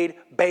he made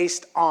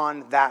based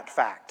on that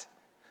fact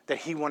that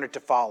he wanted to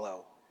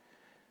follow.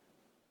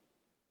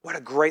 What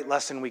a great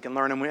lesson we can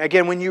learn. And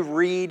again, when you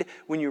read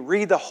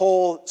the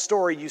whole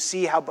story, you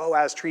see how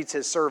Boaz treats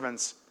his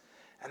servants.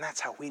 And that's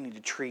how we need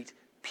to treat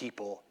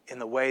people in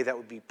the way that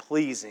would be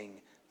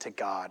pleasing to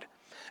God.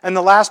 And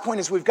the last point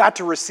is we've got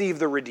to receive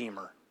the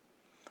Redeemer.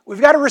 We've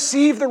got to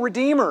receive the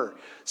Redeemer.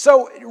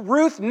 So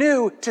Ruth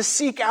knew to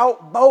seek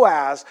out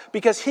Boaz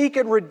because he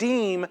could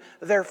redeem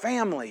their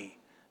family.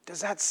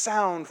 Does that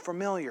sound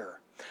familiar?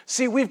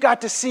 See, we've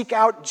got to seek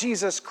out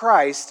Jesus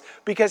Christ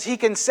because he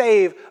can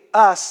save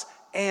us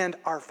and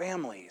our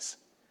families.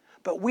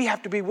 But we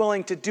have to be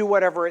willing to do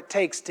whatever it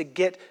takes to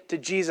get to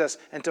Jesus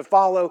and to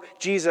follow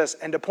Jesus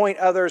and to point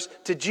others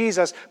to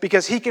Jesus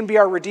because he can be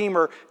our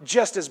Redeemer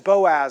just as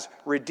Boaz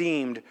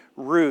redeemed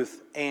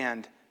Ruth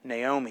and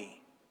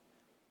Naomi.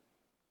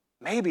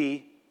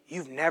 Maybe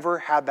you've never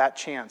had that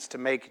chance to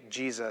make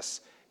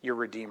Jesus your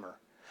Redeemer.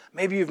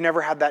 Maybe you've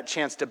never had that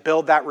chance to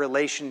build that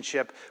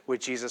relationship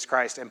with Jesus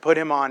Christ and put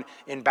him on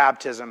in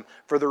baptism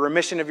for the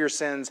remission of your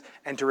sins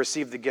and to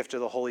receive the gift of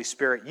the Holy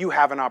Spirit. You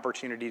have an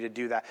opportunity to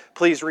do that.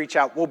 Please reach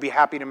out. We'll be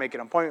happy to make an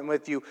appointment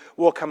with you.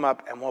 We'll come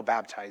up and we'll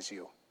baptize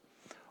you.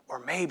 Or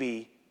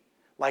maybe,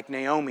 like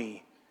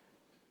Naomi,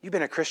 you've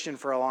been a Christian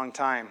for a long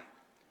time,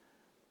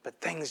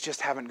 but things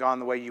just haven't gone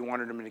the way you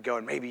wanted them to go,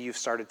 and maybe you've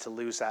started to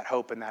lose that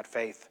hope and that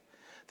faith.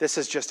 This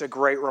is just a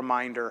great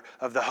reminder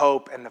of the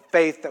hope and the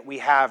faith that we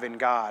have in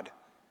God.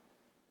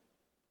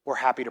 We're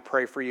happy to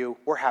pray for you.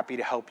 We're happy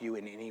to help you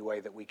in any way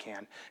that we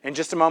can. In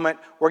just a moment,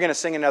 we're going to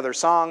sing another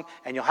song,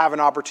 and you'll have an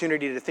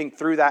opportunity to think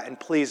through that. And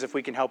please, if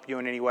we can help you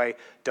in any way,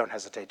 don't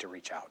hesitate to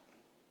reach out.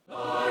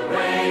 Lord,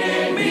 reign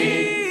in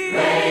me,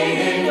 reign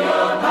in your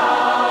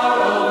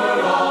power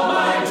over all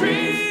my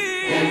dreams.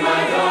 In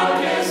my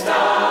darkest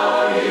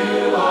hour,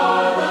 you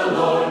are the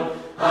Lord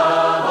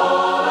of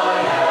all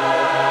I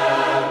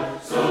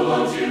have. So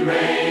won't you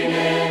reign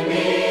in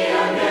me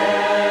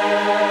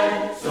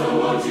again? So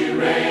won't you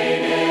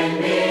reign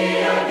in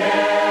me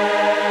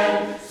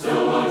again?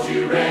 So won't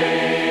you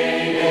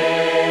reign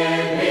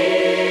in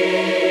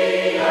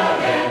me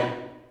again?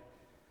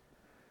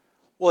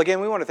 Well,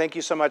 again, we want to thank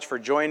you so much for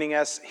joining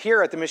us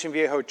here at the Mission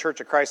Viejo Church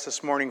of Christ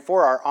this morning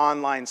for our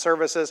online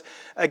services.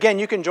 Again,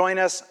 you can join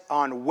us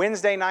on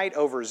Wednesday night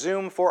over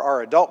Zoom for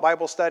our adult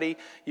Bible study.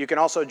 You can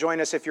also join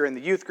us if you're in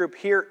the youth group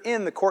here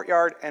in the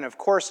courtyard. And of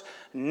course,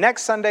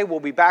 next Sunday we'll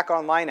be back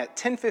online at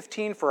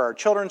 10:15 for our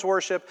children's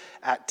worship,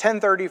 at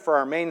 10:30 for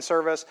our main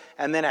service,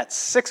 and then at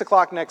 6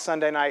 o'clock next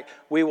Sunday night,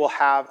 we will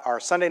have our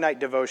Sunday night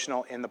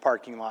devotional in the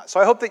parking lot. So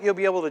I hope that you'll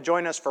be able to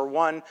join us for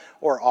one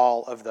or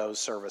all of those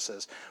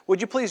services. Would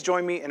you please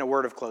join me in a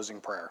word of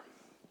closing prayer?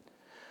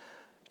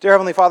 Dear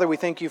Heavenly Father, we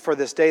thank you for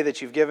this day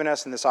that you've given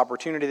us and this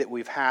opportunity that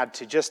we've had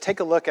to just take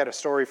a look at a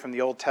story from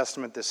the Old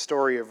Testament, this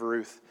story of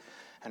Ruth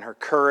and her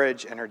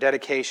courage and her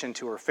dedication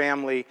to her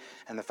family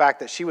and the fact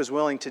that she was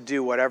willing to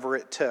do whatever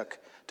it took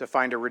to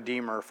find a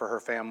redeemer for her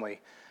family.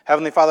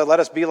 Heavenly Father,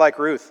 let us be like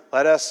Ruth.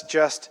 Let us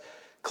just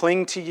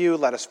cling to you,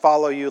 let us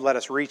follow you, let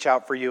us reach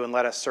out for you, and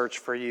let us search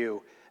for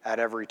you at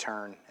every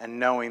turn, and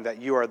knowing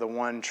that you are the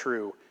one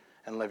true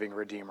and living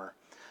Redeemer.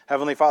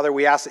 Heavenly Father,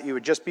 we ask that you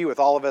would just be with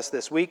all of us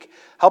this week.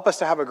 Help us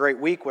to have a great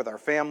week with our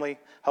family.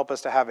 Help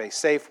us to have a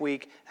safe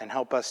week, and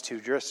help us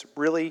to just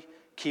really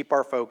keep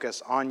our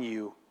focus on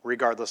you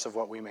regardless of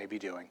what we may be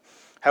doing.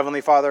 Heavenly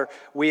Father,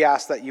 we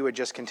ask that you would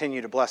just continue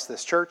to bless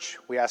this church.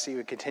 We ask that you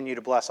would continue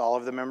to bless all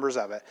of the members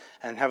of it.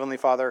 And Heavenly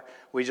Father,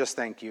 we just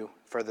thank you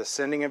for the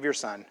sending of your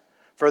Son,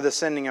 for the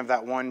sending of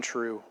that one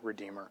true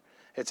Redeemer.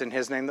 It's in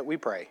his name that we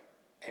pray.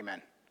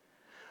 Amen.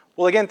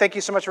 Well, again, thank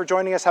you so much for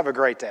joining us. Have a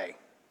great day.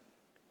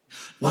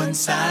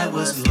 Once I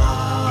was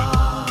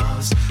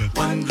lost,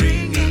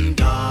 wondering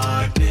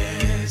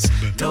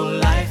no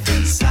life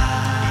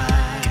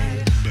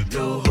inside,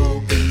 no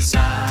hope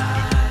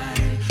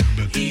inside.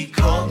 But he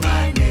called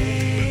my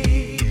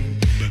name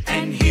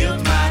and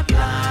healed my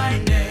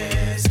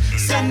blindness,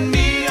 set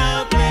me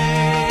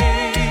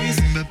ablaze.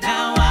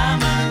 Now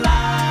I'm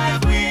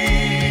alive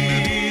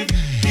with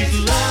his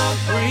love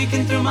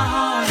breaking through my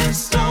heart of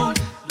stone,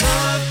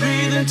 love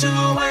breathing to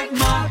awake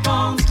my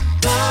bones,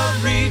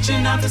 love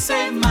reaching out to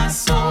save my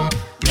soul,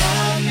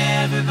 love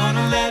never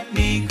gonna let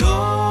me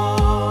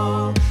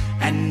go.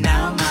 And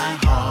now my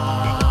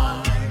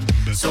heart,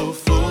 so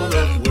full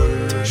of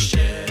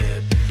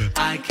worship,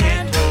 I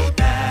can't hold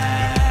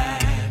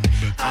back,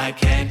 I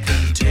can't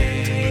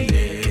contain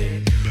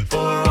it,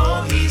 for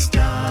all he's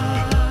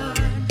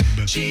done,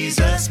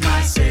 Jesus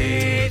my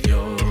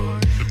Savior.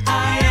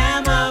 I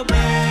am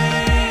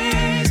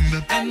amazed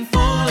and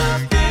full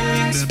of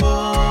thanks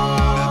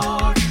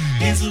for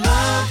his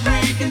love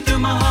breaking through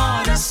my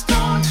heart of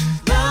stone,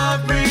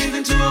 love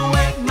breathing to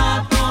awake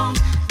my bones,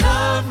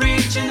 love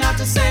reaching out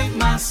to save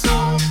my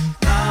soul,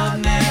 love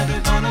never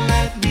gonna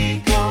let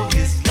me go.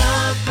 His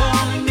love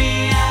calling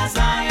me as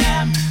I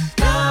am,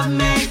 love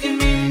making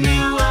me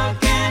new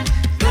again,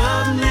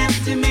 love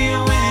lifting me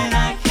when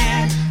I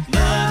can,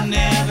 love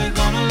never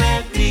gonna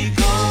let me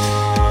go.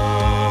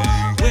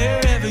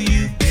 Wherever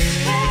you've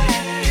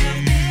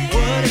been,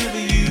 whatever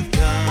you've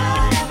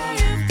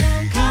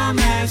done, come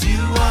as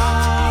you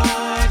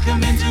are,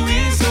 come into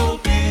his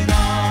open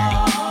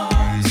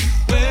arms.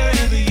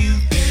 Wherever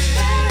you've been,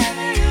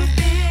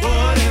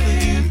 whatever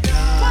you've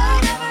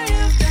done,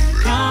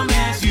 come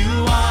as you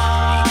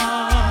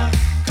are,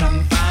 come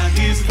find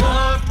his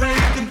love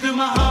breaking through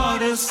my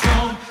heart of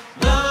stone,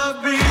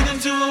 love breathing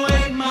to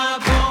awake my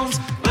bones,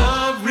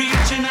 love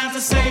reaching out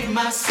to save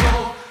my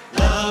soul,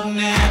 love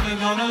never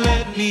gonna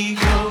let me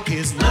go.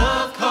 His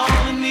love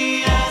calling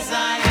me as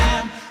I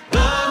am,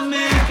 love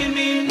making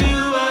me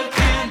new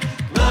again,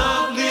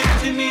 love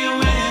lifting me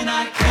when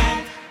I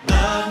can,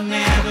 love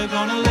never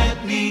gonna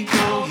let me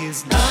go.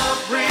 His love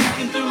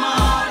breaking through my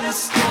heart of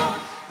stone,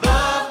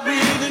 love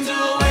breathing to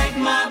awake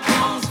my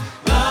bones,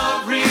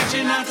 love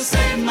reaching out to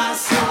save my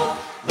soul,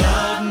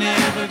 love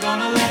never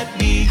gonna let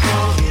me go.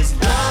 His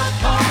love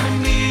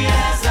calling me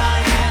as